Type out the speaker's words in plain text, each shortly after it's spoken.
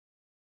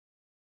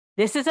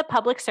This is a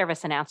public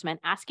service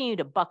announcement asking you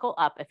to buckle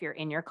up if you're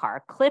in your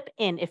car, clip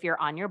in if you're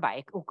on your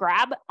bike, or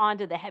grab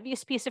onto the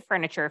heaviest piece of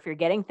furniture if you're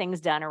getting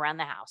things done around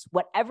the house.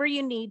 Whatever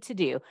you need to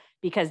do,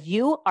 because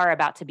you are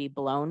about to be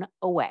blown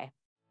away.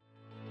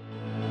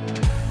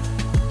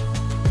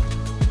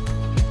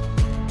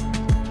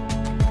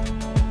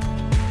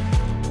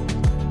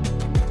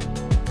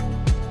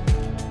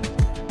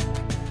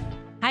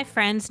 Hi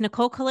friends,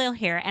 Nicole Khalil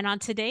here, and on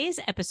today's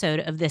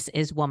episode of This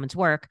Is Woman's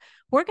Work,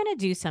 we're going to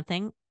do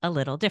something a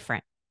little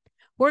different.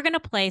 We're going to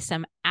play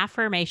some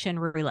affirmation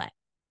roulette,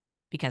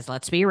 because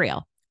let's be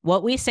real,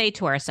 what we say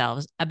to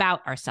ourselves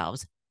about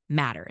ourselves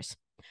matters.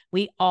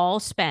 We all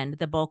spend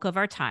the bulk of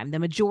our time, the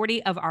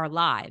majority of our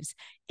lives,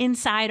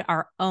 inside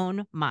our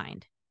own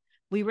mind.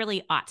 We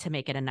really ought to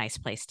make it a nice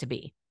place to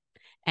be.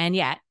 And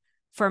yet,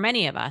 for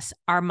many of us,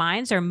 our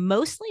minds are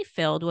mostly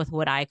filled with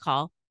what I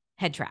call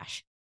head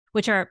trash,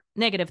 which are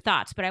negative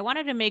thoughts, but I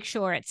wanted to make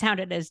sure it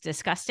sounded as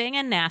disgusting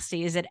and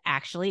nasty as it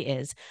actually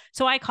is.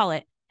 So I call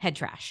it head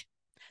trash.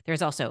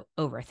 There's also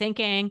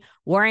overthinking,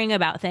 worrying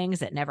about things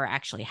that never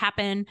actually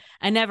happen,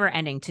 a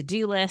never-ending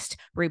to-do list,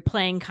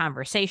 replaying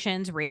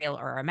conversations, real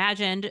or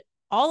imagined.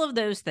 All of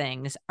those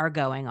things are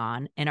going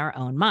on in our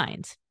own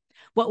minds.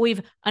 What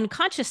we've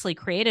unconsciously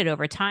created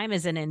over time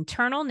is an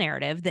internal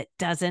narrative that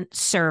doesn't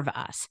serve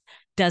us,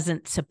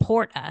 doesn't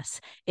support us.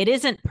 It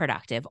isn't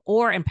productive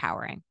or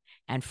empowering.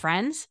 And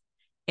friends,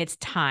 it's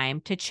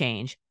time to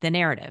change the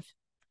narrative.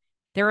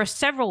 There are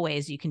several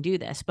ways you can do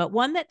this, but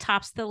one that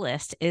tops the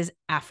list is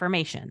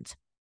affirmations.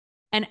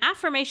 An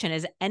affirmation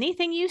is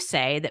anything you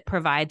say that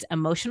provides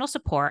emotional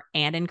support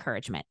and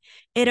encouragement.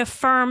 It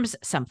affirms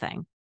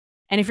something.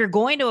 And if you're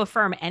going to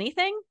affirm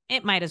anything,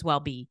 it might as well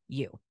be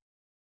you.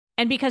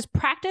 And because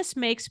practice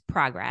makes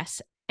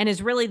progress and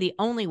is really the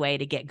only way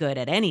to get good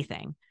at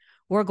anything,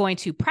 we're going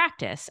to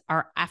practice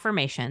our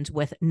affirmations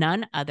with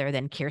none other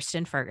than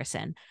Kirsten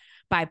Ferguson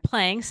by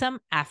playing some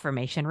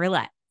affirmation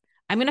roulette.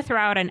 I'm going to throw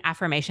out an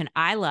affirmation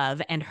I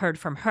love and heard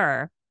from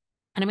her,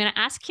 and I'm going to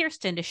ask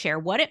Kirsten to share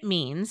what it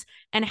means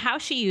and how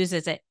she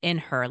uses it in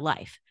her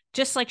life,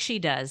 just like she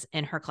does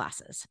in her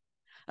classes.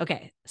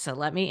 Okay, so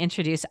let me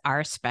introduce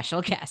our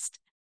special guest.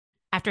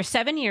 After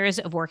 7 years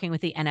of working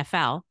with the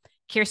NFL,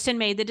 Kirsten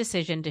made the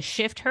decision to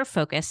shift her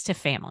focus to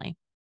family.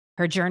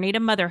 Her journey to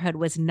motherhood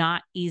was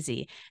not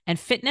easy, and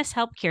fitness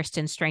helped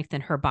Kirsten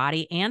strengthen her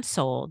body and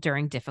soul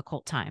during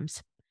difficult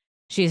times.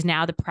 She is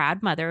now the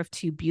proud mother of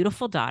 2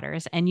 beautiful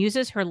daughters and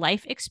uses her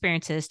life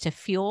experiences to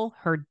fuel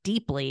her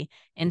deeply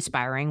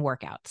inspiring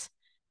workouts.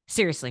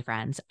 Seriously,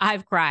 friends,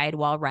 I've cried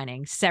while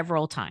running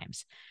several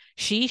times.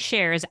 She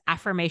shares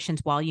affirmations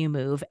while you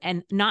move,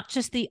 and not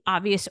just the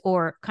obvious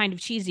or kind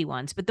of cheesy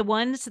ones, but the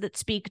ones that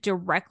speak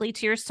directly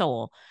to your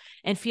soul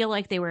and feel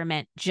like they were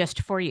meant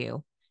just for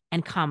you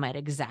and come at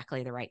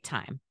exactly the right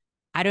time.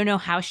 I don't know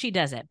how she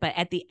does it, but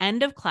at the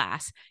end of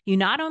class, you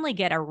not only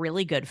get a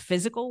really good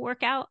physical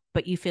workout,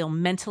 but you feel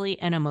mentally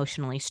and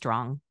emotionally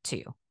strong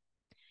too.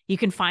 You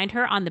can find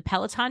her on the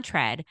Peloton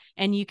tread,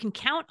 and you can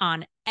count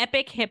on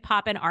epic hip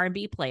hop and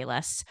R&B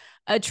playlists,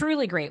 a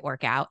truly great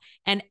workout,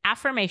 and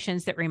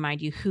affirmations that remind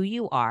you who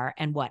you are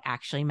and what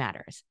actually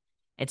matters.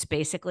 It's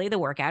basically the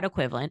workout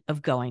equivalent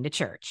of going to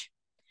church.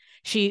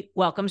 She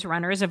welcomes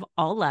runners of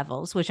all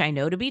levels, which I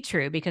know to be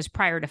true because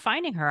prior to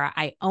finding her,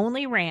 I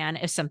only ran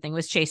if something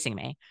was chasing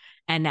me.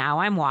 And now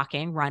I'm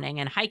walking, running,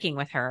 and hiking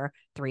with her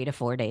 3 to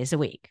 4 days a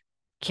week.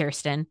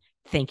 Kirsten,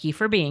 thank you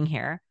for being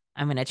here.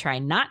 I'm going to try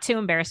not to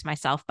embarrass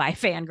myself by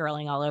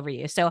fangirling all over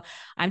you. So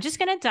I'm just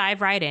going to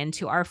dive right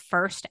into our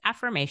first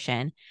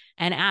affirmation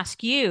and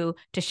ask you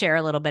to share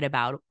a little bit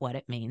about what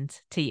it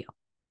means to you.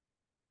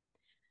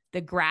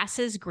 The grass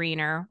is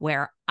greener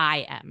where I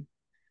am.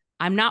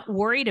 I'm not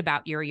worried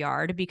about your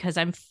yard because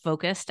I'm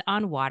focused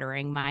on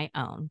watering my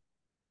own.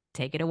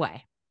 Take it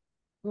away.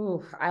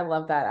 Ooh, I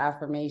love that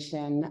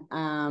affirmation.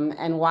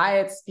 And why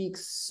it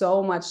speaks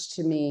so much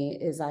to me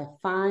is I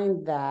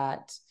find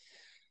that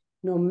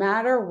no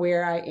matter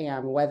where I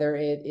am, whether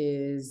it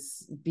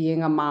is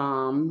being a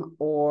mom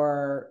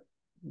or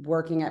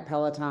working at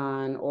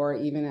Peloton or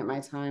even at my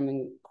time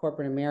in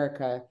corporate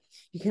America,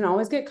 you can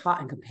always get caught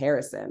in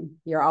comparison.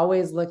 You're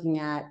always looking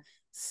at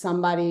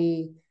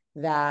somebody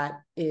that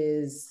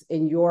is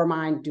in your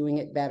mind doing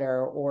it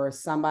better, or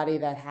somebody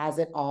that has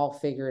it all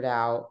figured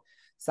out.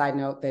 Side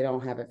note, they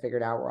don't have it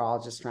figured out. We're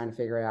all just trying to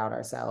figure it out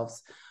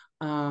ourselves.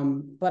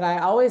 But I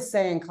always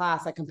say in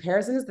class, like,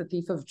 comparison is the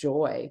thief of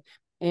joy.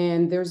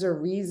 And there's a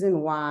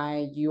reason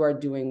why you are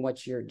doing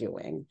what you're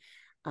doing.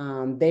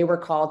 They were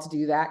called to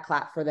do that.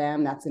 Clap for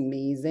them. That's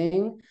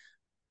amazing.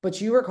 But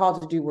you were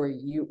called to do where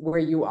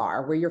you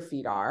are, where your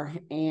feet are,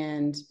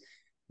 and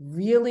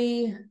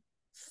really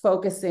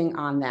focusing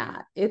on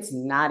that. It's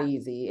not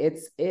easy. It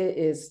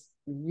is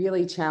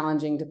really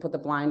challenging to put the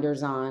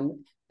blinders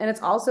on. And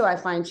it's also, I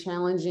find,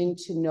 challenging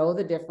to know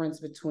the difference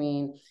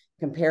between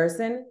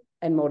comparison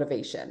and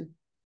motivation.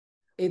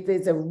 It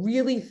is a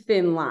really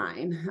thin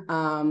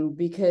line,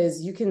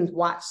 because you can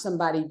watch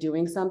somebody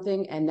doing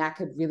something and that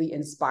could really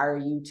inspire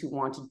you to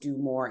want to do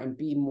more and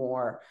be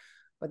more.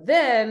 But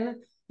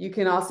then you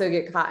can also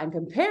get caught in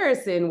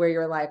comparison where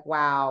you're like,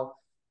 wow,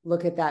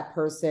 look at that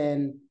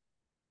person.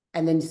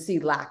 And then you see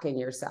lack in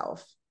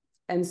yourself.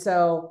 And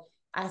so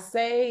I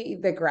say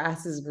the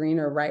grass is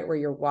greener right where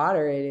your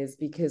water it is,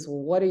 because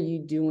what are you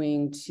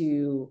doing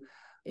to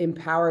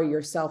empower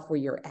yourself where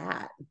you're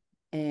at,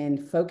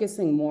 and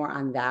focusing more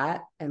on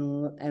that,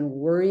 and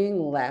worrying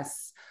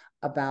less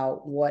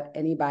about what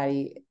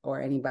anybody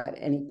or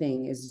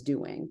anything is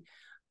doing.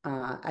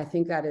 I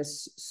think that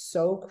is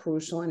so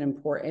crucial and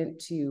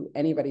important to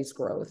anybody's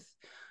growth.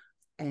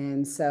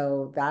 And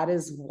so that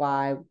is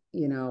why,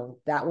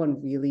 that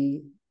one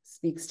really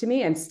speaks to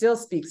me and still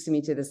speaks to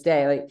me to this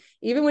day. Like,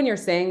 even when you're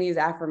saying these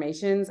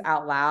affirmations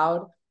out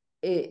loud,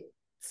 it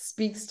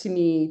speaks to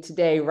me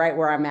today, right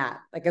where I'm at,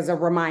 like as a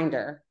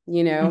reminder,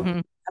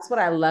 That's what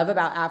I love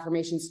about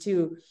affirmations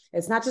too.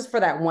 It's not just for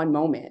that one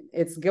moment.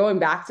 It's going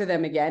back to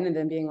them again and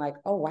then being like,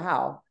 oh,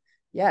 wow.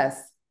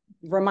 Yes.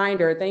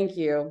 Reminder. Thank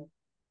you.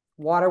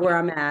 Water where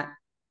I'm at.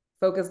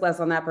 Focus less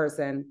on that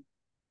person.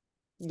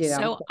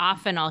 So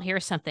often I'll hear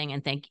something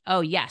and think,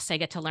 oh, yes, I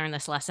get to learn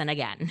this lesson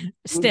again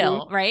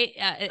still, right?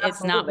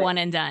 It's not one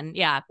and done.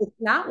 Yeah. It's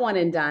not one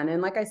and done.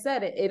 And like I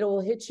said, it'll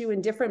hit you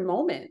in different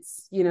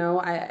moments.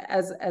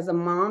 As a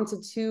mom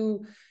to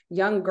two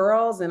young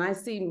girls, and I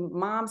see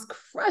moms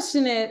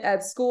crushing it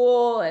at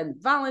school and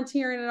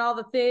volunteering and all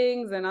the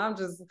things. And I'm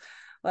just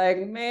like,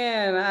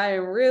 man, I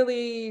am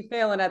really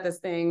failing at this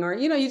thing. Or,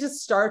 you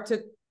just start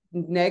to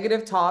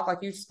negative talk, like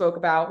you spoke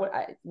about,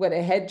 what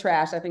a head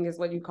trash, I think is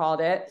what you called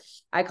it.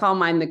 I call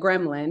mine the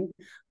gremlin.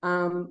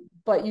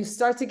 But you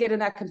start to get in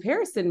that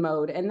comparison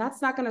mode, and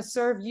that's not going to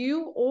serve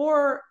you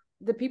or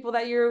the people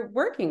that you're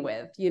working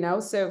with,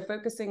 so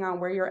focusing on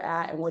where you're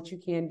at and what you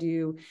can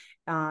do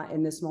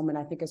in this moment,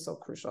 I think is so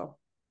crucial.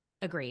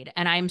 Agreed.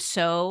 And I'm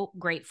so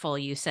grateful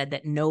you said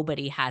that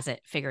nobody has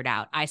it figured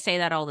out. I say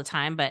that all the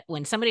time, but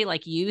when somebody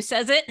like you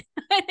says it,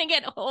 I think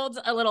it holds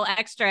a little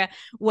extra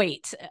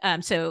weight.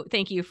 So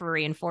thank you for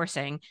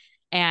reinforcing.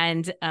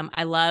 And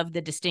I love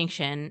the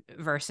distinction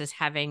versus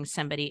having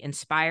somebody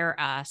inspire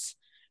us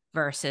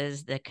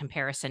versus the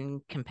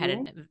comparison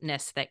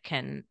competitiveness that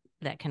can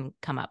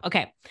come up.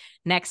 Okay.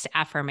 Next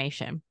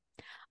affirmation.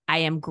 I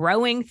am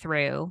growing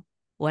through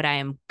what I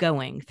am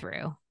going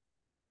through.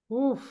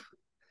 Oof.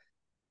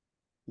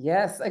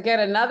 Yes.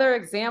 Again, another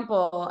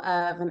example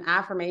of an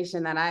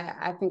affirmation that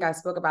I think I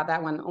spoke about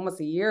that one almost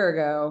a year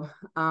ago,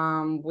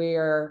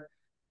 where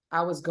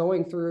I was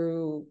going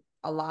through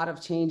a lot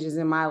of changes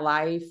in my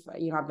life.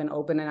 I've been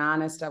open and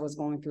honest. I was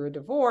going through a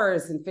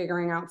divorce and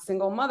figuring out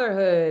single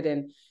motherhood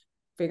and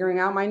figuring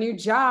out my new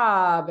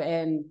job.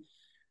 And,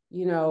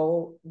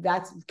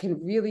 that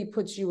can really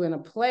put you in a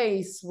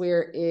place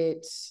where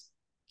it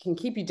can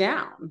keep you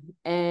down.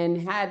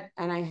 And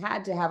I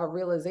had to have a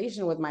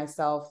realization with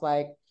myself,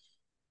 like,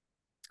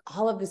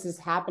 all of this is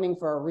happening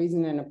for a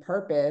reason and a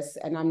purpose.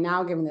 And I'm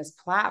now given this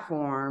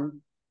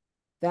platform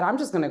that I'm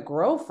just going to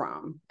grow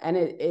from. And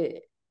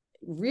it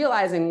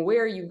realizing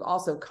where you've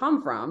also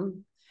come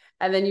from.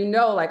 And then,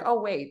 like, oh,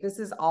 wait, this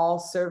is all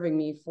serving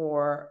me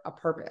for a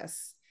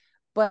purpose.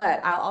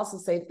 But I'll also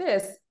say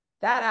this,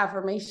 that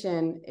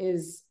affirmation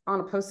is on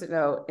a Post-it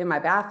note in my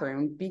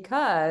bathroom,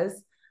 because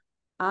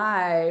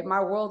my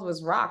world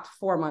was rocked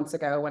 4 months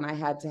ago when I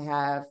had to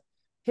have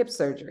hip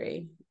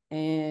surgery,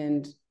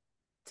 and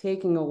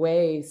taking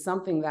away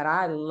something that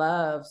I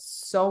love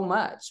so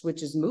much,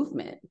 which is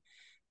movement,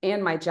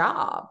 and my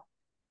job.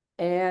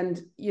 And,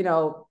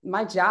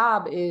 my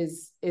job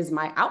is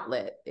my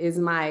outlet, is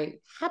my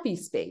happy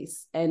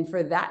space. And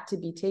for that to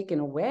be taken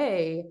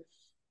away,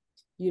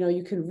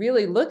 you can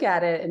really look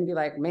at it and be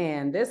like,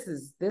 man, this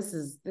is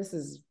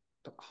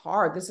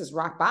hard. This is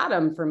rock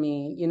bottom for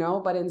me,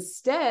 but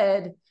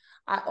instead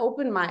I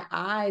opened my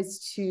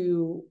eyes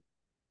to,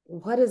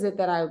 what is it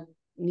that I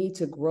need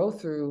to grow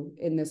through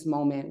in this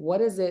moment?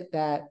 What is it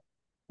that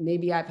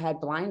maybe I've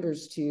had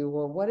blinders to,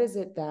 or what is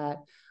it that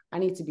I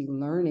need to be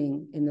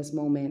learning in this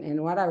moment?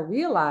 And what I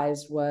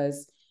realized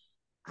was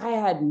I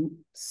had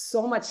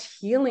so much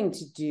healing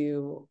to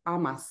do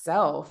on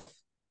myself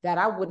that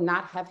I would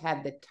not have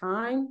had the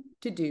time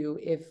to do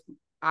if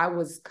I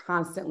was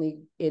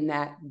constantly in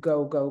that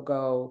go, go,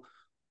 go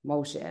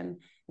motion.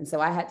 And so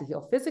I had to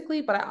heal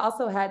physically, but I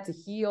also had to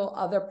heal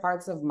other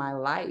parts of my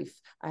life.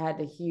 I had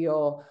to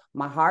heal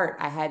my heart.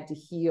 I had to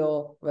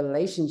heal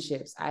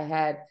relationships. I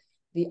had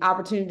the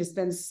opportunity to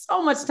spend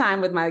so much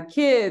time with my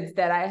kids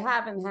that I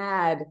haven't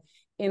had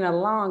in a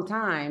long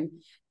time.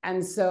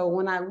 And so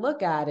when I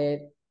look at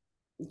it,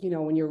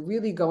 when you're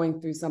really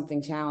going through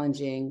something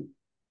challenging,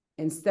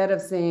 instead of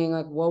saying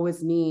like, woe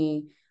is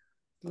me,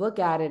 look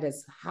at it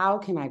as, how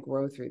can I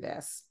grow through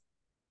this?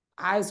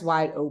 Eyes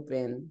wide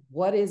open.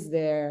 What is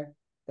there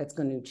that's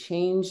going to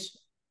change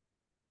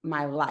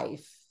my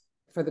life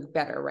for the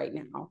better right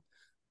now?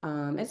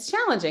 It's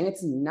challenging.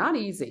 It's not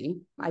easy.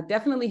 I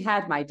definitely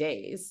had my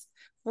days,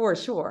 for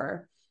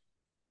sure.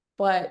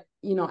 But,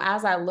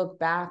 as I look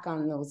back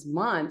on those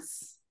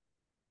months,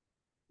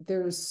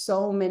 there's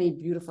so many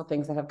beautiful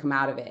things that have come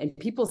out of it. And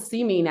people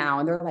see me now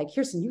and they're like,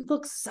 Kirsten, you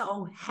look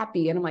so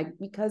happy. And I'm like,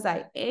 because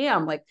I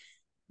am. Like,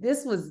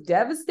 this was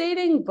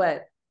devastating,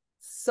 but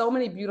so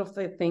many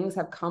beautiful things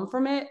have come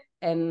from it.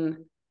 And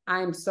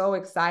I'm so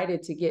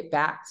excited to get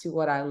back to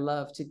what I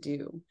love to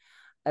do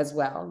as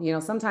well. You know,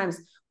 sometimes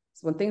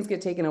when things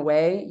get taken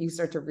away, you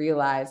start to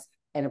realize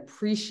and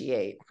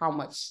appreciate how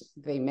much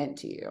they meant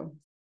to you.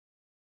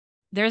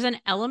 There's an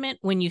element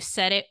when you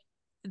said it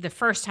the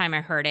first time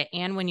I heard it,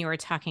 and when you were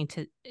talking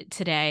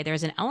today,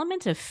 there's an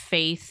element of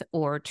faith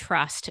or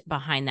trust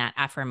behind that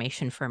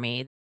affirmation for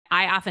me.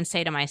 I often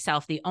say to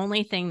myself, the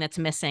only thing that's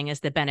missing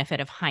is the benefit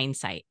of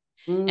hindsight.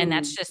 And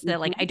that's just that,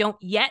 like, I don't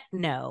yet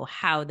know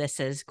how this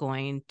is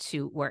going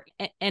to work.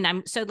 And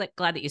I'm so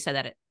glad that you said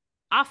that. It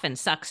often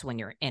sucks when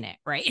you're in it,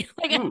 right?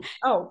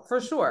 Oh,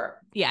 for sure.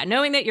 Yeah.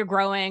 Knowing that you're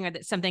growing or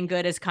that something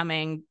good is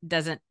coming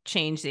doesn't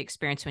change the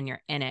experience when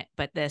you're in it.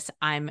 But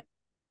I'm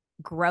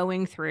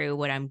growing through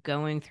what I'm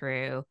going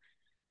through.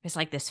 It's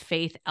like this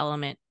faith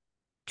element,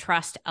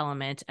 trust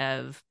element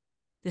of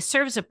this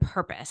serves a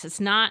purpose. It's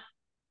not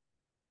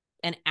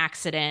an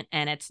accident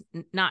and it's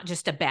not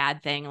just a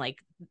bad thing, like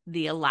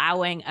the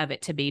allowing of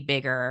it to be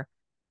bigger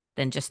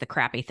than just the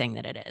crappy thing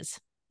that it is.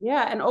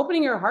 Yeah. And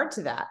opening your heart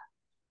to that.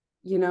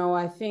 You know,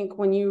 I think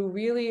when you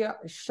really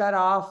shut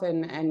off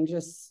and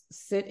just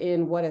sit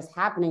in what is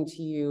happening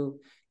to you,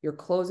 you're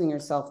closing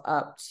yourself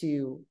up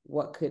to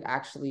what could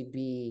actually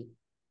be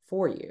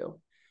for you.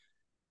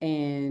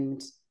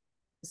 And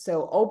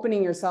so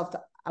opening yourself to,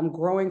 I'm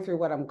growing through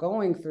what I'm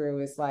going through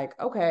is like,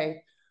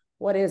 okay,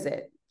 what is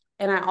it?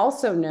 And I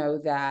also know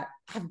that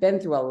I've been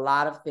through a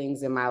lot of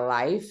things in my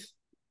life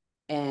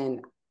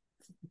and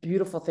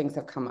beautiful things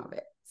have come of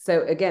it.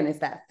 So again, it's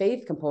that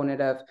faith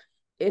component of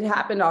it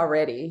happened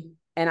already.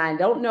 And I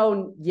don't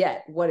know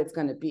yet what it's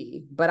going to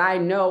be, but I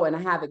know, and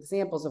I have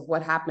examples of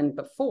what happened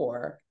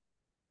before.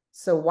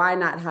 So why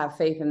not have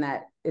faith in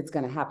that it's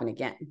going to happen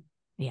again?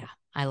 Yeah,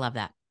 I love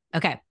that.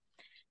 Okay.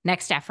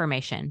 Next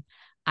affirmation.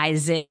 I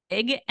zig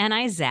and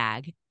I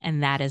zag,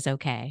 and that is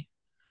okay.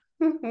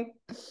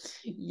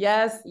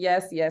 Yes,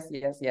 yes, yes,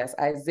 yes, yes.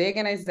 I zig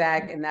and I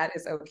zag, and that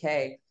is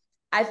okay.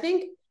 I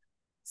think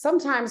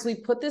sometimes we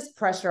put this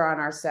pressure on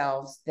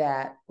ourselves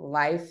that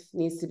life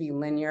needs to be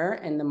linear.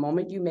 And the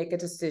moment you make a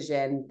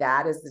decision,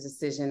 that is the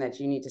decision that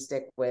you need to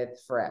stick with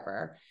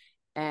forever.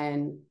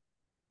 And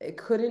it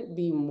couldn't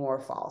be more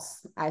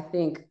false. I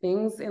think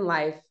things in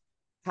life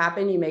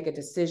happen, you make a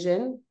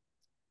decision,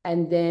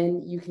 and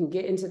then you can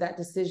get into that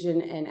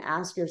decision and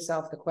ask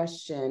yourself the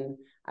question.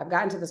 I've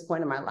gotten to this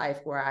point in my life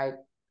where I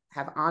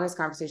have honest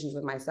conversations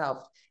with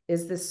myself.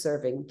 Is this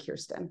serving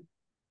Kirsten?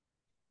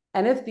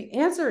 And if the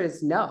answer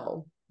is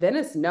no, then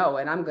it's no,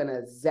 and I'm going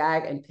to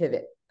zag and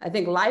pivot. I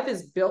think life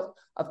is built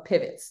of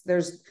pivots.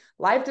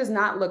 Life does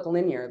not look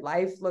linear.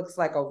 Life looks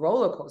like a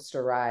roller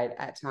coaster ride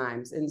at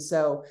times. And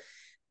so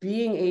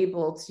being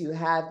able to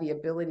have the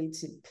ability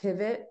to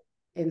pivot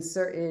in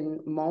certain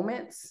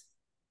moments,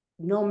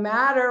 no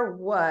matter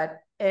what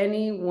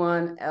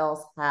anyone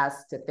else has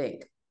to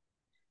think.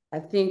 I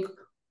think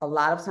a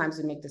lot of times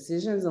we make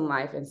decisions in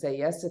life and say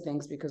yes to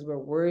things because we're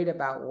worried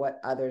about what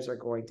others are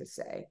going to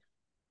say.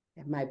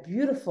 At my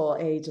beautiful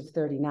age of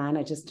 39,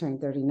 I just turned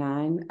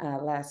 39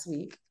 last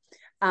week.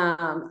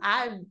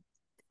 I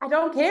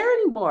don't care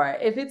anymore.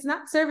 If it's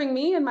not serving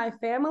me and my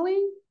family,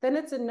 then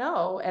it's a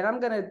no, and I'm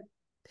going to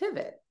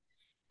pivot.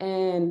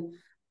 And I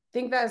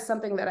think that is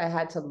something that I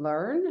had to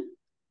learn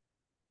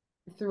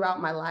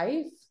throughout my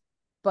life,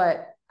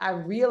 but I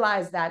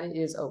realized that it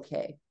is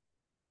okay.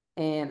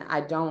 And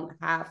I don't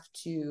have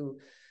to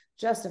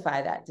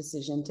justify that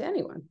decision to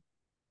anyone.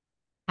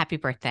 Happy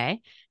birthday.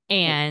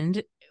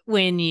 And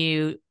when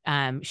you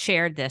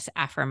shared this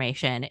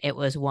affirmation, it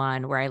was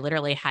one where I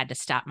literally had to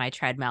stop my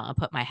treadmill and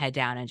put my head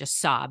down and just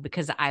sob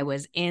because I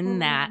was in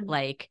that,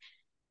 like,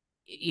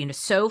 you know,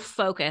 so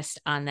focused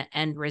on the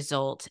end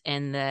result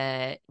and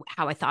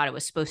how I thought it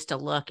was supposed to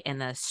look and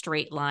the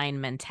straight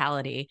line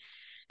mentality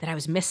that I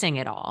was missing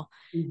it all.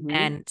 Mm-hmm.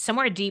 And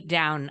somewhere deep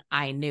down,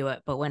 I knew it.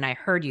 But when I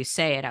heard you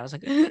say it, I was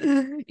like,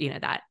 you know,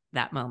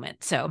 that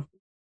moment. So.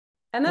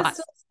 And that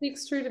still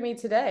speaks true to me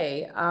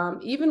today.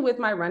 Even with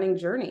my running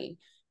journey,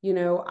 you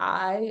know,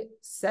 I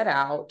set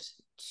out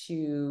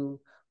to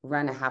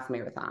run a half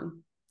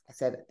marathon. I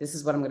said, this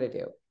is what I'm going to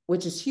do,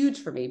 which is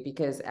huge for me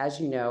because, as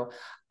you know,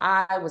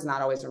 I was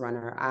not always a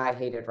runner. I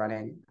hated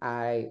running.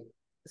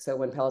 So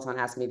when Peloton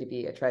asked me to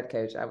be a tread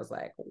coach, I was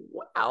like,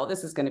 wow,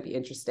 this is going to be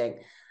interesting.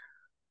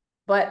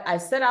 But I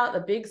set out a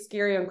big,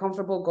 scary,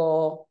 uncomfortable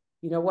goal.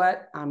 You know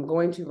what? I'm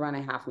going to run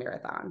a half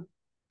marathon.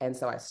 And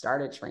so I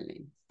started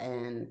training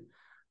and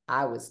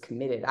I was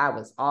committed. I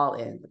was all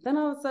in. But then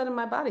all of a sudden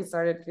my body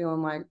started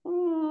feeling like,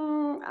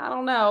 I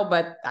don't know,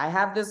 but I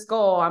have this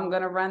goal. I'm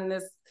going to run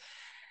this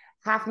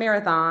half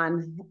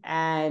marathon.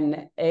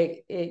 And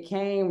it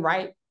came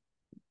right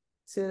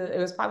to, it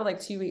was probably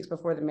like 2 weeks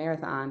before the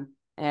marathon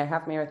and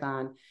half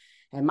marathon.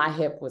 And my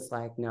hip was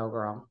like, no,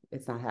 girl,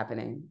 it's not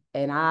happening.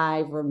 And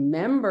I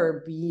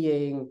remember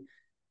being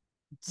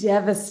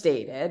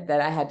devastated that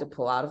I had to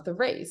pull out of the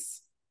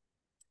race.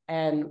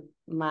 And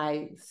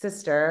my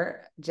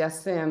sister,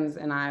 Jess Sims,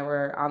 and I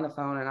were on the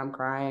phone, and I'm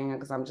crying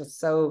because I'm just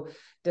so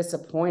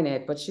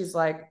disappointed. But she's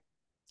like,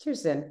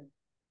 Kirsten,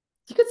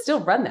 you could still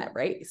run that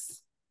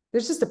race.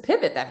 There's just a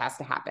pivot that has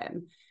to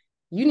happen.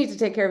 You need to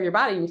take care of your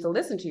body. You need to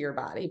listen to your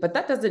body. But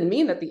that doesn't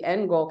mean that the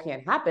end goal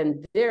can't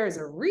happen. There's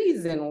a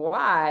reason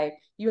why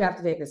you have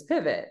to take this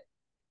pivot.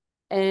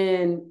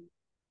 And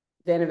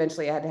then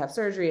eventually I had to have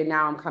surgery, and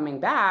now I'm coming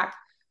back.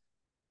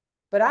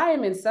 But I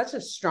am in such a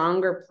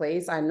stronger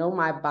place. I know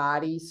my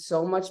body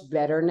so much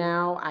better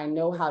now. I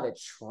know how to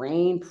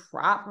train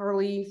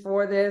properly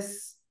for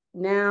this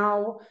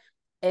now.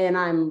 And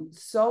I'm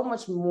so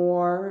much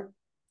more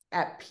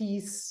at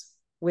peace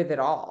with it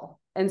all.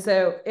 And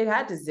so it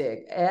had to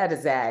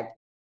zag,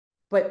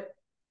 but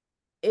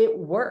it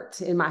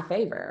worked in my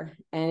favor,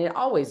 and it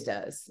always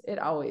does. It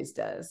always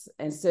does.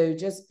 And so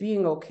just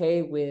being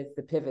okay with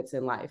the pivots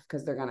in life,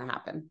 because they're going to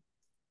happen.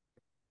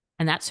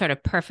 And that sort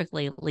of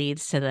perfectly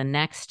leads to the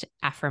next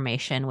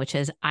affirmation, which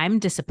is I'm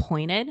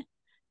disappointed,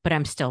 but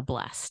I'm still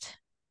blessed.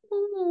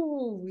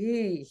 Ooh,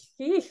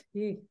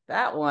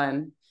 that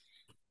one.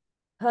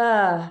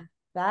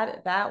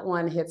 That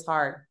one hits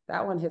hard.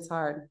 That one hits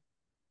hard.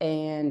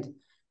 And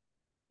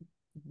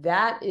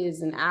that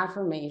is an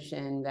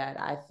affirmation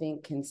that I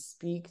think can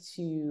speak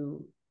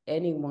to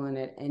anyone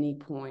at any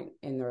point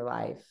in their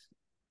life,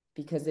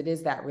 because it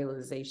is that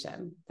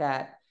realization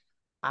that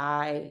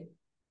I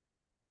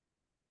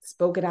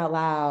spoke it out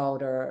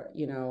loud, or,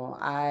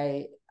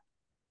 I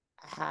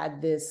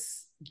had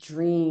this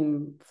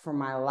dream for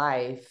my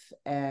life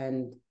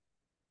and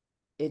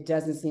it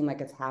doesn't seem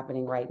like it's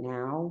happening right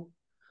now,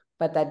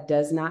 but that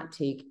does not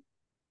take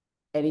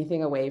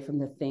anything away from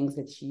the things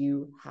that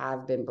you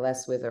have been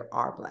blessed with or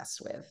are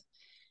blessed with.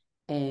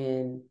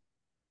 And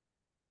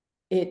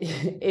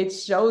it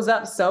shows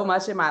up so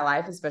much in my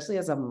life, especially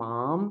as a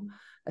mom,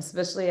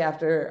 especially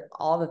after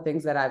all the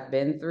things that I've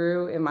been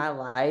through in my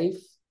life.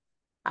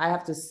 I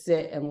have to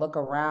sit and look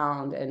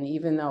around, and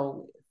even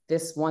though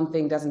this one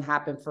thing doesn't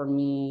happen for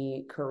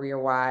me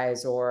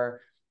career-wise,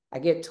 or I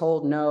get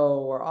told no,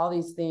 or all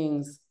these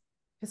things,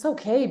 it's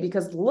okay,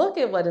 because look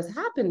at what has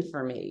happened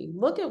for me.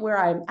 Look at where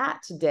I'm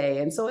at today.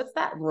 And so it's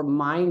that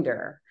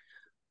reminder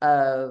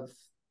of,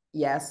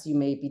 yes, you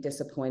may be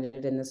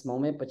disappointed in this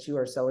moment, but you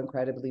are so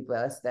incredibly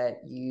blessed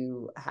that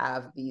you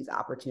have these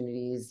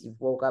opportunities.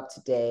 You've woke up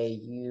today,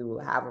 you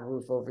have a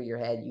roof over your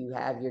head, you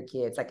have your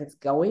kids. Like, it's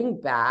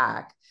going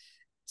back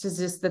to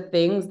just the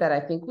things that I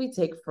think we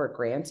take for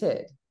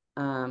granted.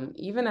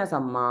 Even as a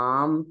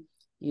mom,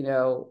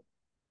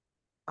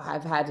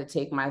 I've had to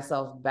take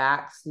myself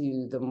back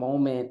to the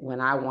moment when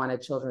I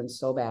wanted children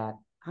so bad.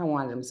 I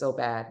wanted them so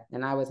bad,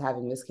 and I was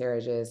having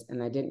miscarriages,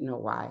 and I didn't know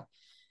why.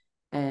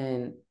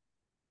 And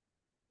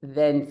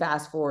then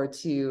fast forward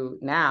to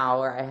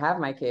now, where I have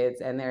my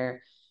kids, and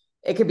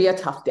it could be a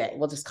tough day.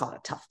 We'll just call it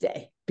a tough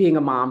day. Being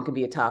a mom could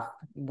be a tough,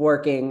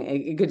 working,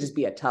 it could just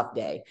be a tough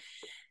day.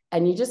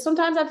 And you just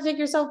sometimes have to take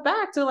yourself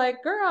back to,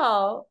 like,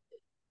 girl,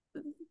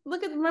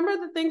 remember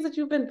the things that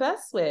you've been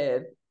blessed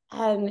with.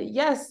 And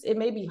yes, it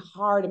may be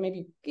hard, it may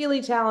be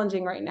really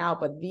challenging right now,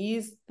 but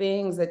these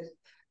things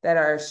that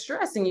are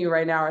stressing you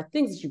right now are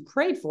things that you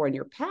prayed for in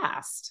your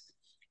past.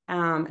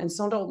 And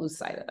so don't lose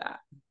sight of that.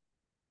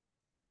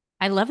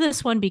 I love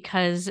this one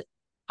because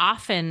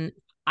often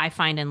I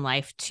find in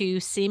life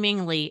two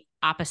seemingly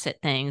opposite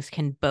things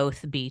can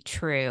both be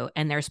true.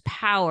 And there's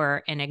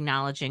power in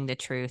acknowledging the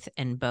truth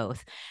in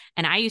both.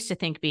 And I used to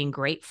think being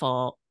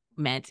grateful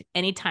meant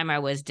anytime I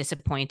was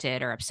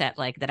disappointed or upset,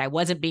 like that I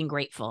wasn't being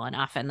grateful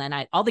enough. And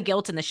then all the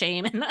guilt and the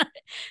shame, and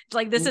it's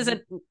like, this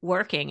isn't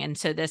working. And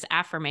so this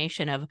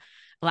affirmation of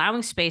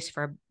allowing space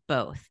for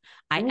both.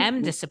 I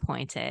am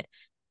disappointed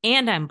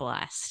and I'm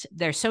blessed.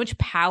 There's so much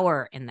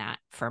power in that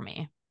for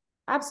me.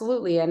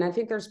 Absolutely. And I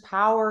think there's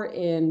power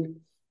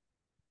in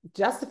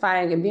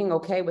justifying and being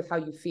okay with how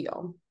you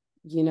feel.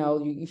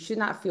 You should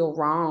not feel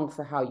wrong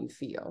for how you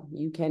feel.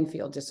 You can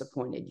feel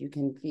disappointed. You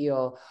can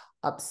feel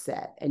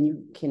upset, and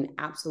you can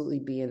absolutely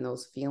be in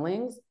those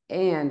feelings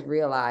and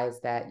realize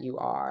that you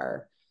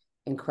are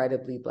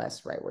incredibly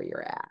blessed right where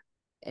you're at,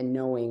 and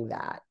knowing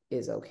that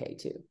is okay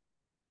too.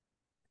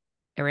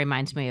 It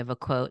reminds me of a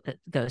quote that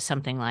goes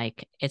something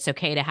like, it's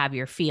okay to have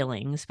your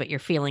feelings, but your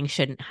feelings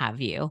shouldn't have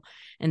you.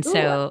 And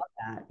so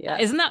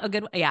yes. Isn't that a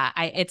good? Yeah.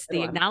 It's good the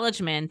one.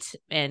 Acknowledgement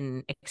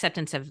and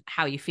acceptance of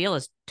how you feel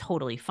is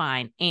totally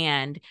fine.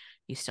 And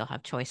you still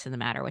have choice in the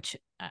matter, which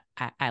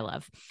I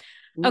love.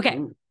 Okay.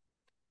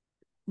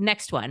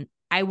 Next one.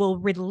 I will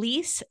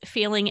release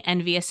feeling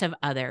envious of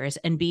others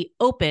and be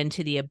open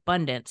to the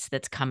abundance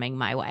that's coming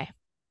my way.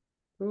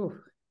 Ooh,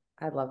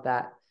 I love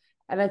that.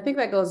 And I think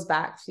that goes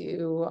back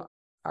to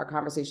our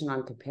conversation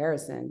on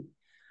comparison,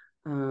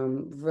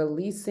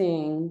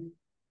 releasing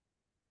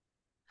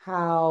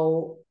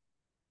how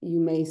you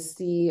may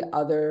see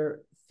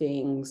other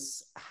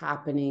things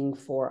happening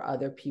for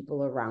other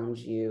people around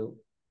you,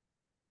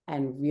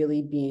 and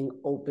really being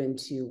open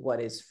to what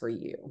is for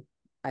you.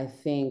 I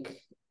think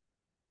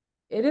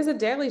it is a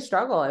daily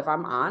struggle, if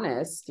I'm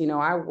honest.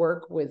 I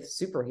work with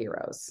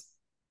superheroes.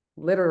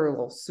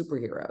 literal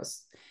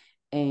superheroes.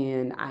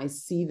 And I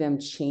see them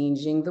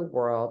changing the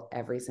world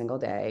every single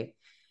day.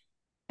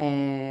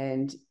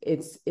 And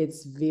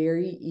it's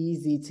very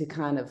easy to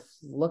kind of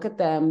look at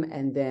them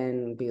and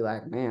then be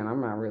like, man,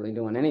 I'm not really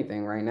doing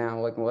anything right now.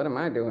 Like, what am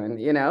I doing?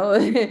 You know?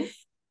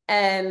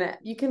 And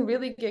you can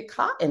really get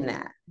caught in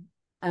that.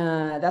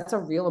 That's a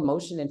real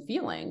emotion and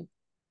feeling.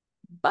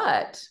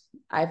 But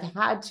I've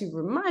had to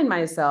remind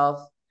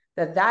myself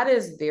that that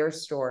is their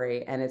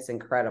story and it's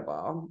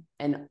incredible,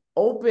 and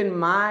open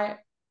my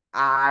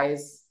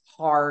eyes,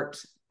 heart,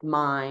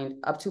 mind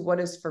up to what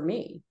is for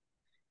me.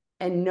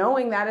 And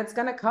knowing that it's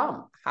going to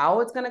come, how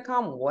it's going to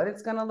come, what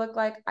it's going to look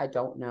like, I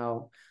don't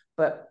know.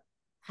 But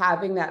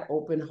having that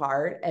open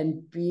heart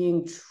and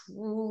being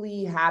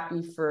truly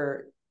happy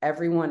for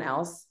everyone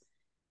else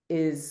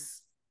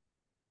is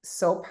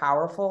so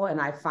powerful. And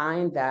I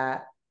find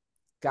that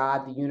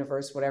God, the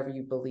universe, whatever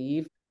you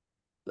believe,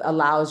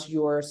 allows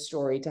your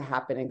story to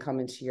happen and come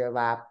into your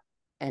lap.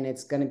 And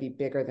it's going to be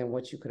bigger than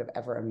what you could have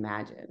ever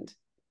imagined.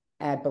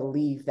 And I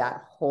believe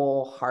that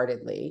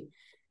wholeheartedly.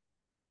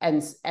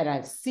 And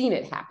I've seen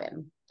it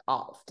happen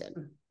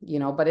often, you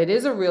know, but it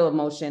is a real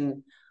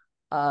emotion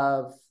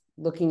of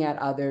looking at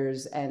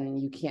others,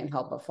 and you can't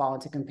help but fall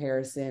into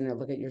comparison or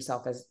look at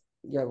yourself as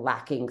you're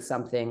lacking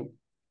something.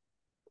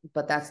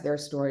 But that's their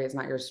story. It's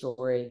not your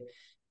story.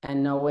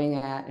 And knowing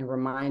that and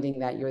reminding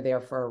that you're there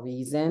for a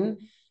reason,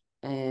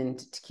 and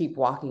to keep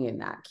walking in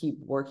that, keep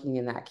working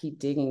in that, keep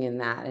digging in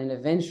that. And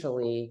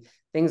eventually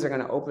things are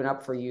going to open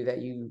up for you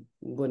that you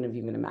wouldn't have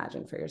even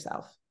imagined for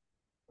yourself.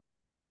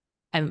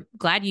 I'm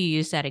glad you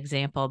used that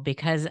example,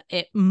 because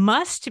it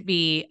must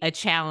be a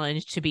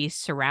challenge to be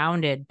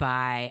surrounded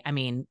by, I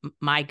mean,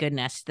 my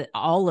goodness, that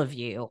all of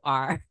you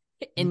are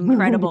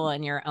incredible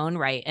in your own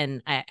right.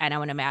 And I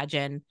would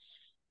imagine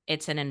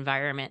it's an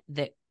environment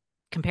that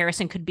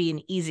comparison could be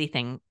an easy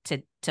thing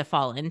to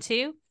fall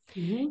into.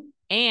 Mm-hmm.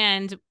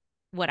 And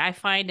what I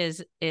find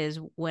is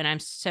when I'm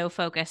so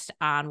focused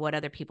on what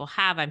other people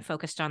have, I'm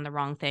focused on the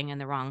wrong thing and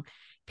the wrong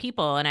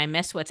people, and I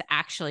miss what's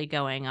actually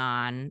going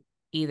on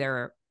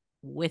either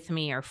with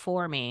me or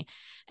for me.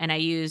 And I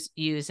use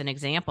an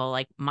example,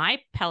 like my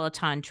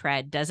Peloton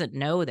tread doesn't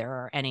know there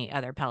are any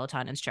other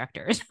Peloton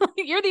instructors.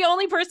 You're the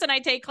only person I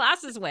take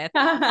classes with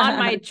on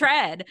my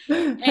tread.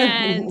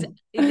 And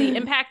the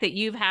impact that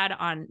you've had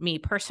on me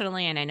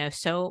personally, and I know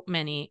so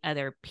many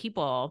other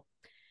people,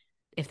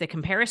 if the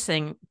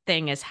comparison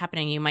thing is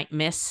happening, you might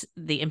miss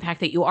the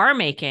impact that you are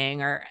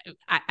making. Or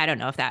I don't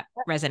know if that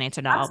resonates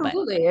at all.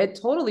 Absolutely. But it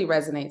totally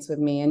resonates with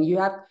me. And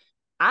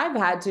I've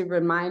had to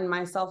remind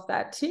myself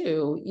that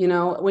too. You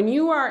know, when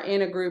you are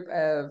in a group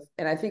of,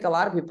 and I think a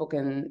lot of people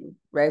can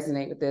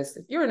resonate with this,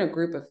 if you're in a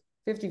group of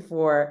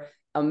 54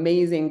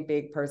 amazing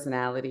big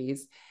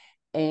personalities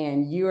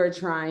and you are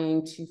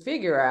trying to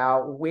figure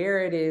out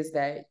where it is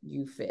that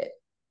you fit,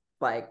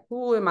 like,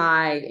 who am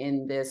I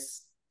in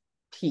this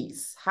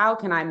piece? How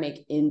can I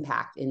make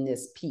impact in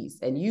this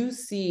piece? And you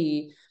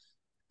see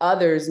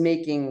others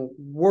making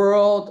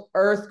world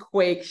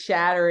earthquake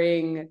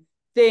shattering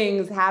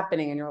things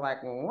happening, and you're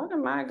like, well, what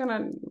am I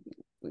gonna,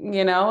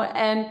 you know?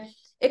 And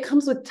it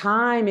comes with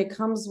time, it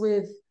comes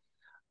with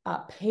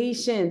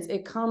patience,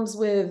 it comes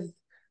with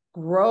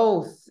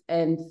growth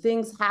and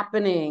things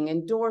happening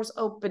and doors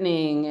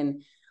opening,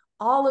 and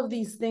all of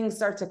these things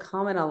start to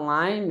come in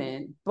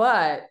alignment.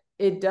 But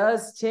it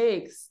does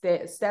take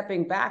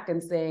stepping back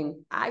and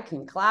saying, I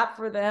can clap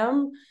for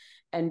them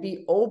and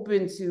be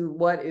open to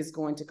what is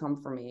going to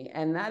come for me.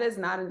 And that is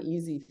not an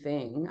easy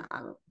thing.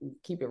 I'll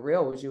keep it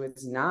real with you.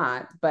 It's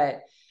not,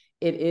 but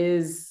it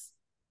is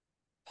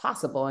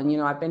possible. And, you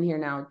know, I've been here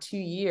now 2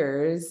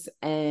 years,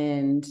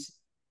 and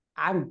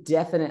I'm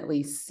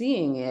definitely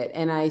seeing it.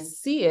 And I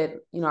see it,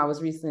 you know, I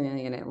was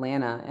recently in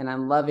Atlanta, and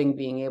I'm loving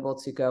being able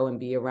to go and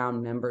be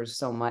around members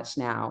so much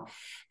now,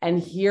 and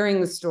hearing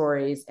the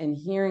stories and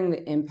hearing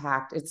the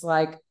impact. It's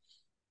like,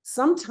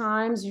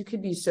 sometimes you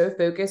could be so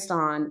focused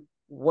on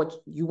what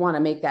you want to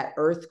make that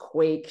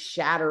earthquake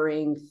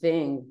shattering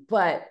thing,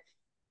 but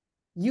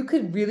you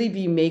could really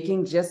be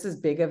making just as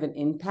big of an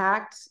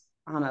impact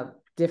on a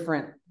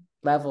different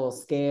level,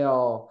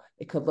 scale.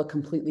 It could look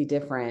completely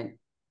different.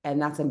 And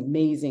that's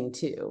amazing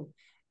too.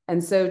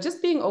 And so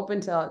just being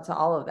open to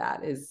all of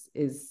that is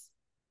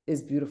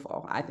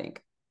beautiful, I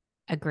think.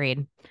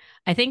 Agreed.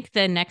 I think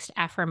the next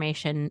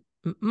affirmation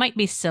might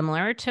be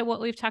similar to what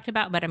we've talked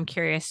about, but I'm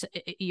curious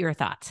your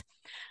thoughts.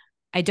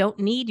 I don't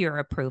need your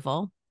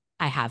approval.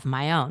 I have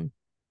my own.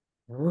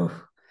 Ooh.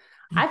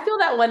 I feel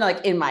that one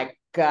like in my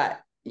gut,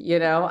 you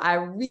know, I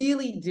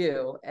really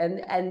do.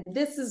 And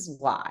this is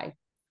why.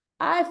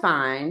 I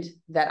find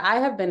that I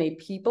have been a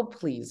people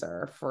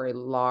pleaser for a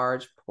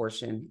large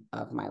portion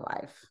of my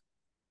life.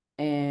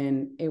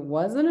 And it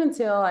wasn't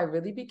until I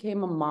really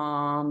became a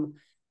mom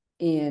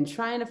and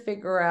trying to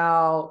figure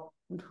out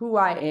who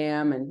I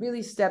am and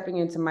really stepping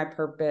into my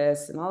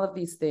purpose and all of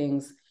these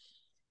things.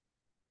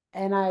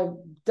 And I've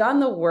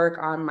done the work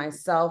on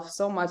myself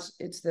so much,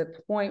 it's the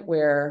point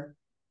where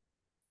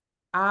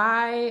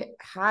I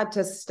had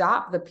to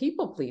stop the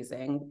people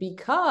pleasing,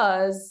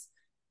 because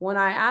when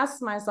I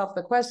ask myself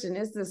the question,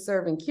 is this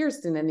serving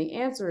Kirsten? And the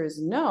answer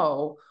is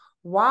no.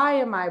 Why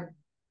am I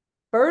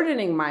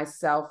burdening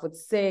myself with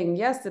saying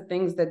yes to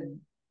things that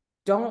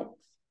don't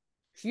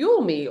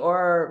fuel me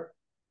or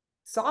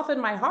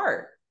soften my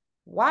heart?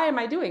 Why am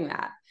I doing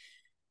that?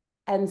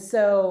 And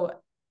so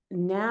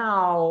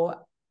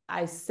now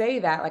I say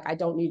that, like, I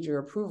don't need your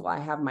approval. I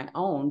have my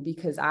own,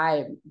 because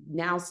I'm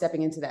now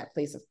stepping into that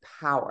place of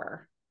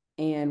power.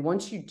 And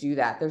once you do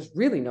that, there's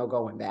really no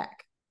going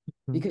back,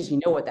 because you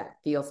know what that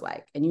feels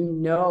like. And you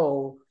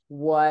know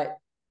what,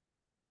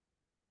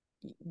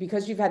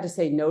 because you've had to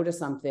say no to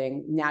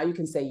something, now you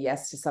can say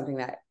yes to something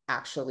that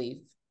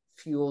actually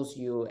fuels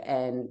you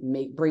and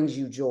brings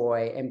you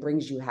joy and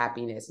brings you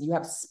happiness. You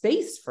have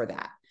space for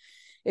that.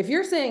 If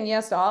you're saying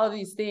yes to all of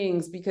these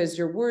things because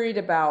you're worried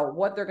about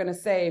what they're going to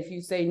say if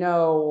you say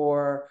no,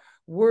 or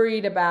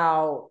worried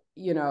about,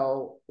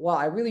 well,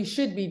 I really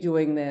should be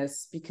doing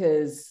this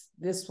because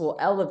this will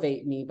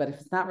elevate me, but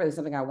if it's not really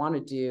something I want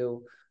to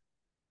do,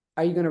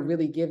 are you going to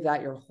really give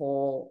that your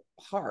whole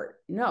heart?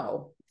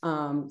 No.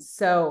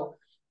 So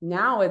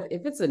now if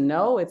it's a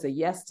no, it's a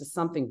yes to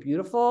something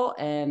beautiful.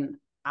 And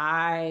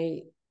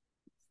I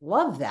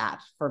love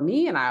that for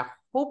me. And I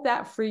hope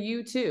that for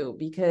you too,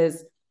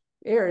 because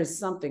there is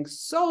something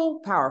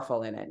so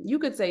powerful in it. You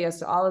could say yes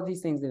to all of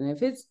these things. And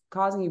if it's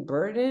causing you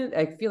burden,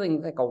 like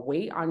feeling like a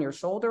weight on your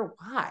shoulder,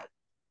 why?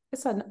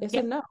 It's a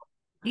no.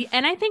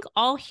 And I think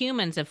all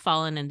humans have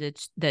fallen into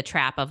the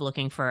trap of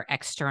looking for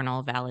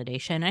external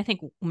validation. I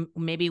think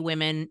maybe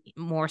women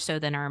more so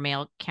than our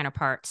male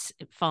counterparts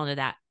fall into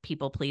that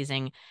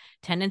people-pleasing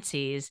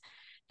tendencies.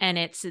 And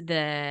it's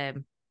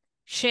the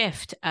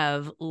shift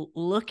of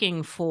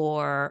looking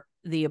for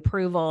the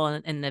approval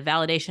and the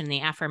validation and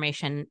the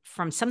affirmation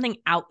from something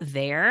out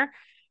there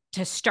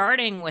to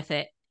starting with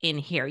it in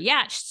here.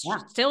 Yeah, it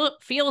still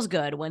feels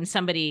good when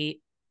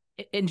somebody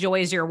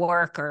enjoys your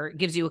work or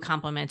gives you a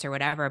compliment or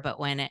whatever. But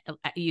when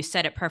you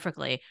said it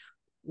perfectly,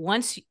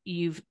 once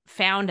you've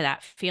found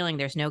that feeling,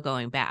 there's no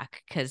going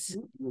back, because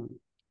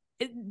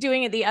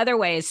doing it the other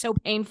way is so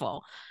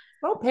painful.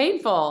 So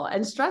painful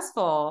and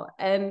stressful.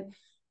 And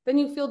then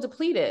you feel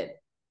depleted.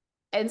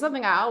 And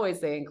something I always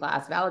say in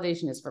class,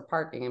 validation is for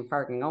parking and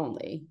parking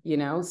only,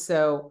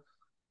 So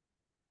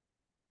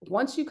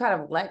once you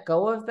kind of let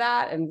go of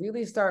that and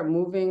really start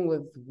moving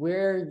with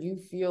where you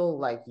feel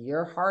like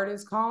your heart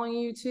is calling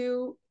you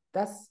to,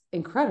 that's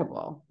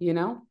incredible,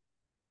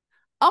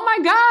 Oh my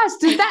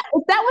gosh, is that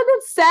what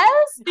it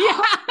says?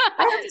 Yeah,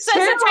 it says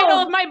the title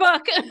of my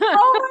book.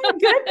 Oh my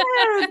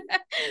goodness.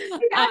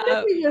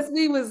 I think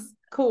we was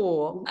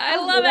cool. I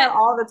love that it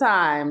all the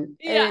time.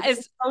 Yeah,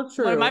 it's so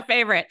true. One of my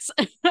favorites.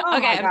 Oh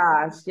okay. My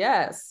gosh,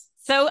 yes.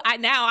 So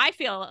now I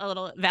feel a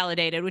little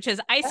validated, which is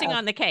icing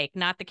on the cake,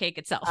 not the cake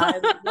itself. I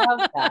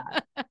love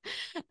that.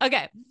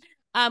 Okay.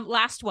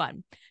 Last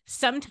one.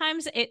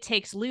 Sometimes it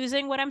takes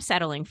losing what I'm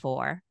settling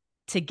for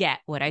to get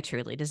what I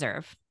truly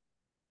deserve.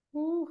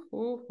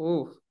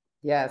 Ooh.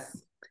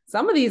 Yes.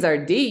 Some of these are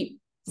deep.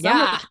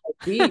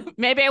 Deep.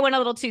 Maybe I went a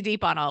little too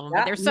deep on all of them,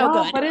 but they're so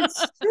good. But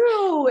it's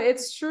true.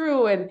 It's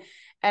true. And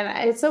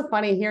it's so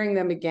funny hearing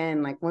them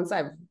again. Like, once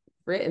I've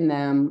written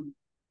them,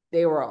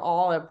 they were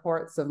all at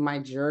parts of my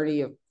journey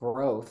of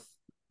growth.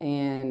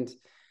 And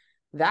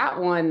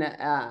that one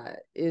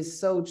is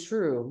so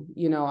true.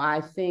 I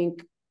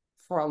think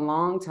for a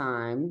long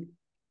time,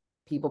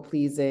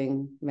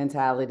 people-pleasing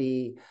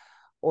mentality,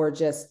 or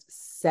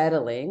just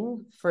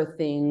settling for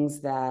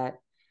things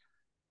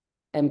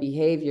and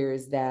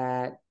behaviors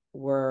that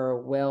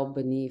were well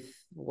beneath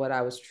what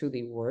I was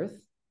truly worth.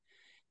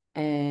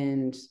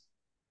 And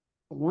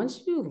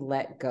once you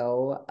let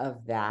go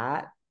of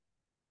that,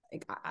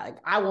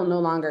 I will no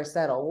longer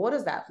settle. What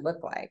does that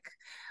look like?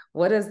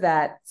 What does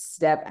that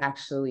step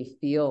actually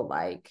feel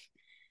like?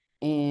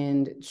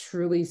 And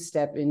truly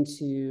step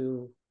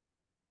into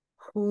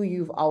who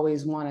you've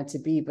always wanted to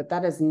be. But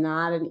that is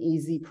not an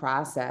easy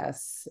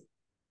process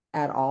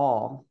at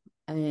all.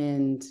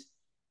 And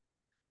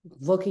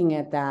looking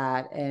at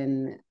that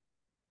and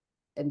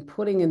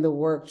putting in the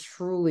work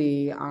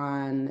truly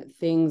on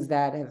things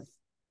that have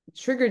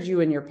triggered you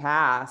in your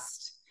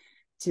past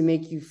to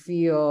make you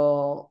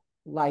feel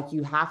like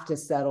you have to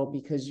settle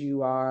because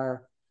you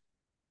are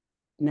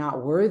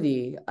not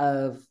worthy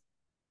of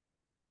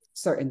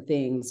certain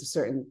things, a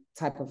certain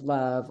type of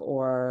love,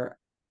 or,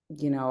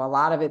 a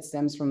lot of it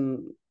stems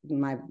from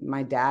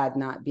my dad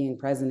not being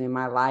present in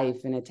my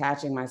life and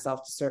attaching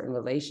myself to certain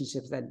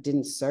relationships that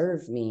didn't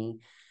serve me.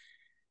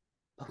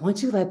 But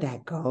once you let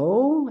that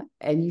go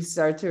and you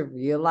start to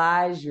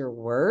realize your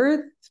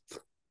worth.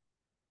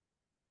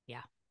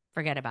 Yeah.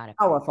 Forget about it.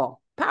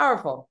 Powerful.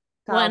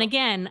 Well, and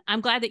again,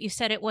 I'm glad that you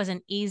said it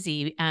wasn't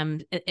easy.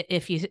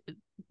 If you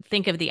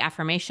think of the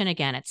affirmation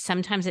again,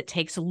 sometimes it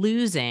takes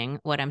losing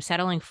what I'm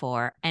settling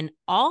for. And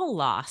all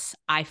loss,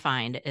 I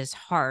find, is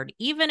hard,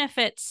 even if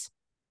it's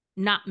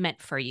not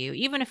meant for you,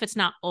 even if it's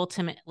not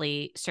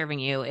ultimately serving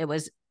you. It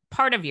was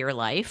part of your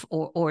life,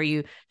 or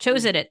you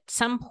chose it at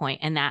some point,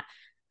 and that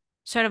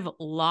sort of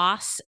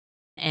loss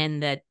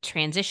and the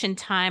transition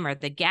time or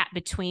the gap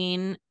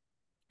between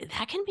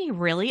that can be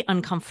really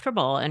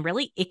uncomfortable and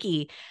really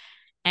icky.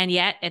 And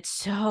yet it's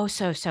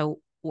so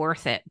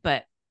worth it.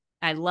 But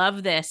I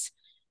love this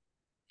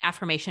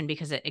affirmation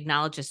because it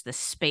acknowledges the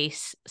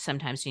space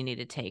sometimes you need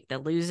to take, the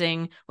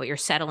losing what you're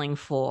settling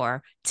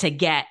for to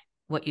get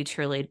what you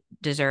truly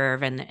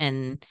deserve.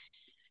 And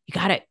you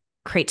got to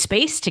create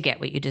space to get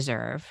what you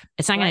deserve.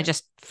 It's not going to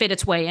just fit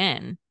its way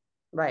in.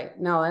 Right.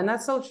 No, and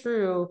that's so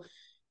true.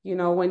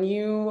 When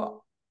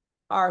you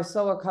are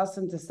so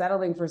accustomed to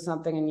settling for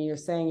something and you're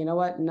saying, you know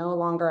what, no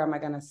longer am I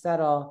going to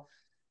settle,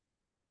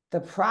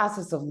 the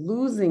process of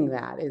losing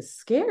that is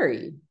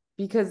scary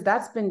because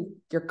that's been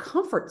your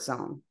comfort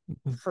zone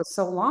for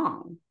so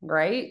long,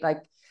 right?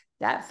 Like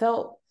that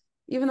felt,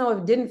 even though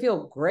it didn't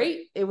feel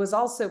great, it was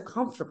also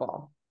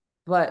comfortable.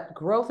 But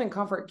growth and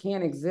comfort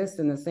can't exist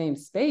in the same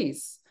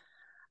space.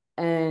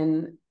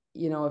 And,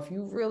 if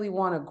you really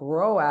want to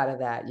grow out of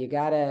that, you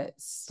got to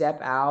step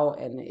out,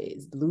 and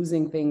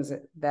losing things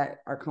that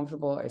are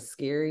comfortable are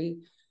scary.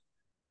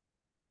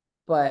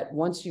 But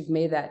once you've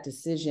made that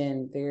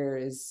decision,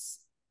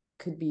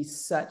 could be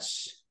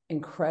such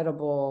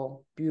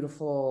incredible,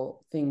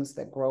 beautiful things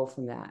that grow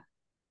from that.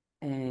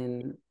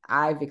 And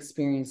I've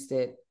experienced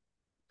it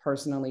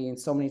personally and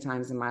so many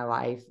times in my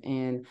life.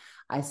 And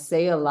I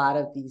say a lot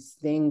of these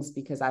things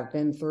because I've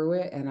been through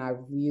it, and I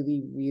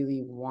really,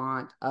 really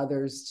want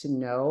others to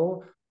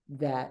know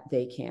that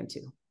they can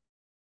too.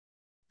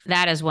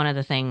 That is one of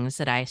the things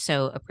that I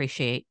so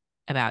appreciate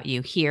about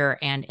you here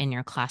and in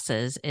your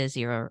classes is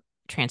your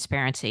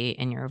transparency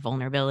and your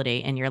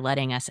vulnerability, and you're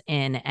letting us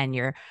in, and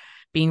you're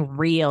being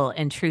real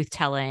and truth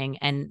telling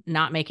and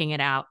not making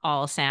it out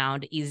all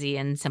sound easy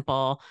and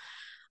simple.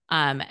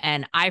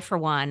 And I, for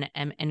one,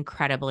 am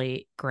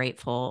incredibly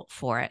grateful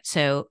for it.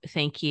 So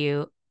thank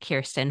you,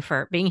 Kirsten,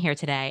 for being here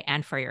today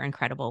and for your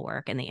incredible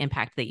work and the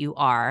impact that you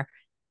are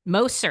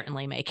most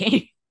certainly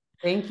making.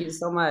 Thank you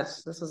so much.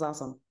 This was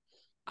awesome.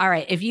 All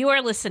right. If you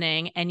are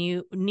listening and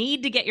you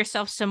need to get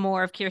yourself some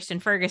more of Kirsten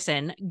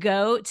Ferguson,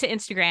 go to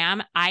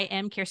Instagram. I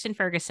am Kirsten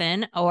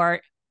Ferguson,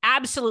 or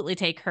absolutely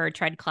take her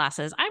tread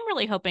classes. I'm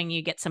really hoping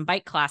you get some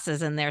bike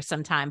classes in there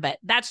sometime, but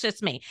that's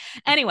just me.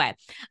 Anyway,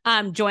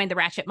 join the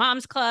Ratchet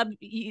Moms Club.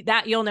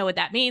 You'll know what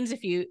that means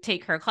if you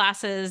take her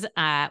classes.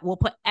 We'll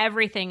put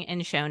everything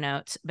in show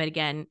notes. But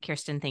again,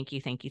 Kirsten, thank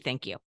you. Thank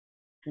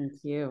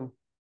you.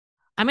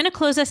 I'm going to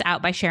close us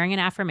out by sharing an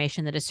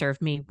affirmation that has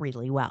served me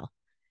really well.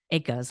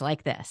 It goes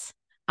like this: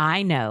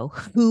 I know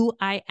who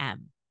I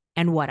am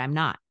and what I'm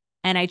not,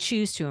 and I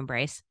choose to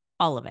embrace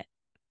all of it.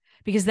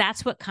 Because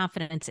that's what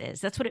confidence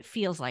is. That's what it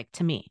feels like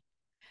to me.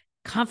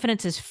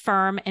 Confidence is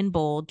firm and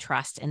bold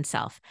trust in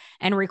self,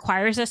 and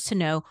requires us to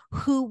know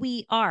who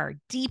we are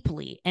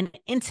deeply and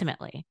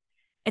intimately.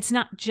 It's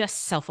not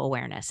just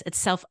self-awareness, it's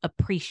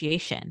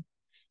self-appreciation.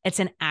 It's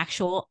an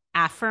actual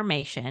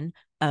affirmation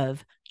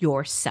of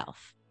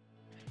yourself.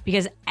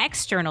 Because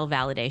external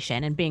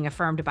validation and being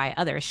affirmed by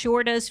others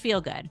sure does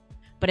feel good,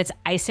 but it's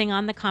icing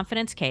on the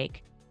confidence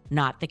cake,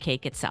 not the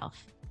cake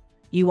itself.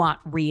 You want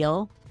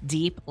real,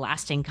 deep,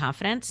 lasting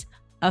confidence?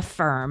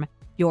 Affirm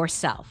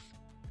yourself.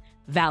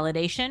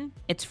 Validation,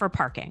 it's for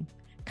parking.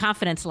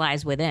 Confidence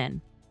lies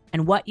within,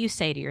 and what you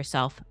say to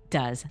yourself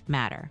does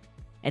matter.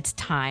 It's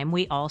time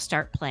we all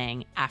start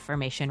playing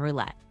affirmation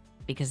roulette,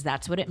 because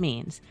that's what it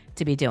means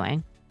to be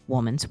doing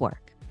woman's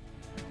work.